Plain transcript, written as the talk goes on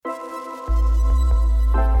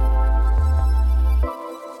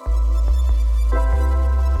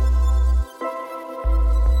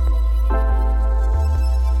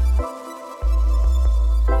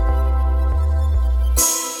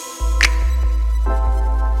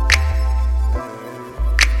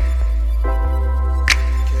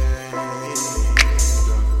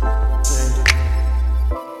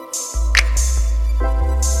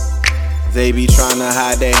They be tryna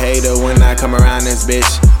hide they hater when I come around this bitch.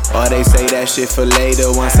 Or they say that shit for later,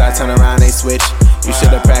 once I turn around they switch. You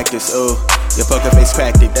should've practiced, ooh. Your poker face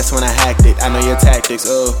cracked it, that's when I hacked it. I know your tactics,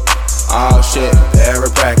 ooh. Oh shit,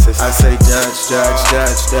 PARAPRAXIS. I say judge, judge,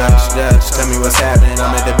 judge, judge, judge. Tell me what's happening,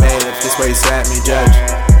 I'm at the bailiff. This way you slap me, judge.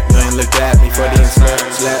 You ain't looked at me for the slap,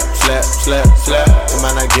 slap, slap, slap, slap. Am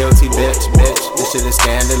I not guilty, bitch, bitch? This shit is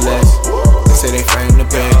scandalous. They say they frame the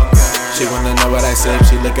pic. She wanna know what I say,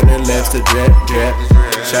 she licking her lips to drip, drip.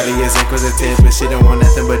 Shawty is inquisitive, but she don't want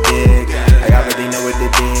nothing but dick. I already know what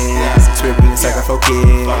it is. Experience like I 4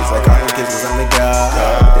 kids. Like all them kids was on the go.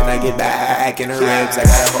 Then I get back in her ribs. I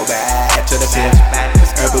gotta go back to the pitch.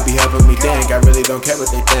 Herb be helping me think. I really don't care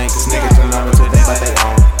what they think. Cause niggas don't know what to think, but they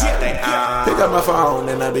own. Pick up my phone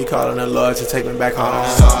and I be calling the Lord to take me back home.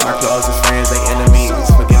 My closest friends, they enemies.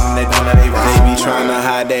 Forgetting they don't know they wrong. They be tryna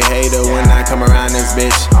hide they hater when I come around this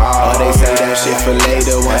bitch. Or they say that shit for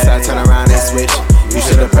later, once I turn around and switch. You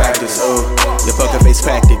should've practiced, ooh. Your poker face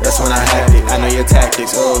cracked it, that's when I hacked it. I know your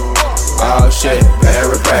tactics, ooh. Oh shit,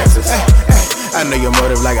 PARAPRAXIS. I know your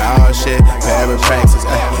motive like oh shit, PARAPRAXIS.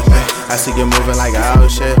 I see you moving like oh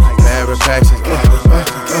shit, PARAPRAXIS.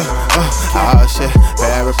 Oh shit,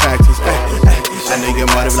 PARAPRAXIS. I know your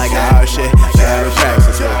motive like oh shit,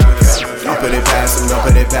 PARAPRAXIS. Don't put it past them, don't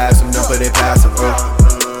put it past them, don't put it past them,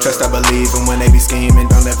 Trust I believe them when they be scheming,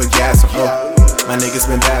 don't ever gas them, My niggas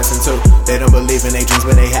been passing too. They don't believe in their dreams,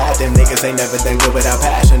 but they had them. Niggas ain't never done good without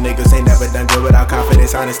passion. Niggas ain't never done good without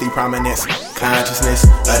confidence, honesty, prominence, consciousness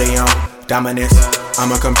of their own dominance.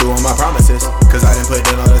 I'ma come through on my promises, cause I didn't put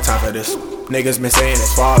in all the time for this. Niggas been saying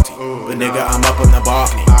it's faulty, but nigga, I'm up on the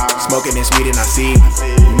balcony, smoking this weed and I see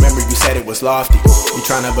you. Remember you said it was lofty. You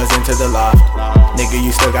tryna buzz into the loft. Nigga,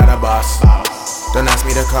 you still got a boss. Don't ask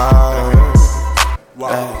me to call.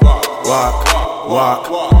 Walk.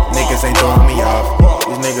 Niggas ain't throwing me off.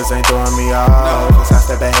 These niggas ain't throwing me off. Cause I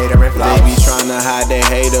step a hater and flop. They be tryna hide they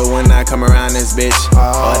hater when I come around this bitch.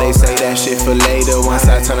 Or they say that shit for later, once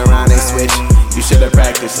I turn around they switch. You should've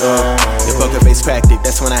practiced, Your poker face cracked it,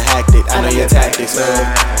 that's when I hacked it. I know your tactics,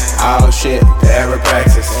 Oh shit,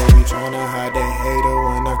 PARAPRAXIS. They be tryna hide they hater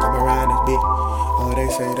when I come around this bitch. Or they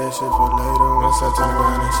say that shit for later, once I turn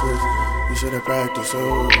around and switch. You should've practiced, I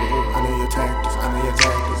know your tactics,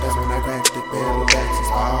 that's when I cracked it, PARAPRAXIS,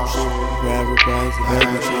 oh shit, PARAPRAXIS, they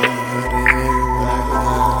be tryna hide they hater when I come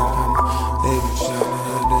around, they be tryna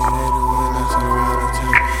hide they hater when I turn around and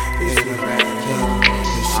turn, they be practicing, they should've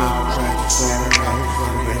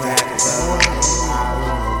practiced,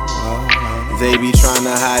 They be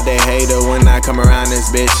tryna hide they hater when I come around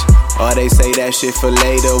this bitch. Or they say that shit for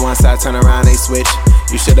later, once I turn around they switch.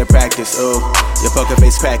 You should've practiced, Your poker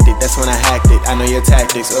face cracked it, that's when I hacked it. I know your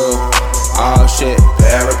tactics, Oh shit,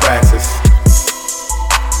 PARAPRAXIS.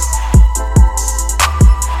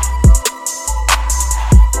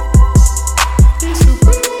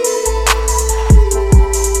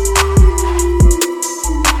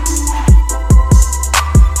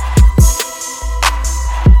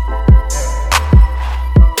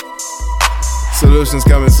 Solutions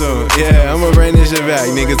coming soon. Yeah, I'ma bring this shit back.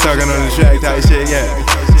 Niggas talking on the track type shit, yeah.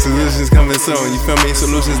 Solutions coming soon, you feel me?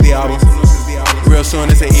 Solutions the album. Real soon,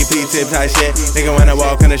 it's an EP tip type shit. Nigga wanna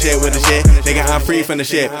walk on the shit with the shit. Nigga, I'm free from the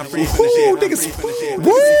shit. Woohoo, niggas.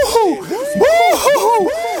 Woohoo! Woohoo!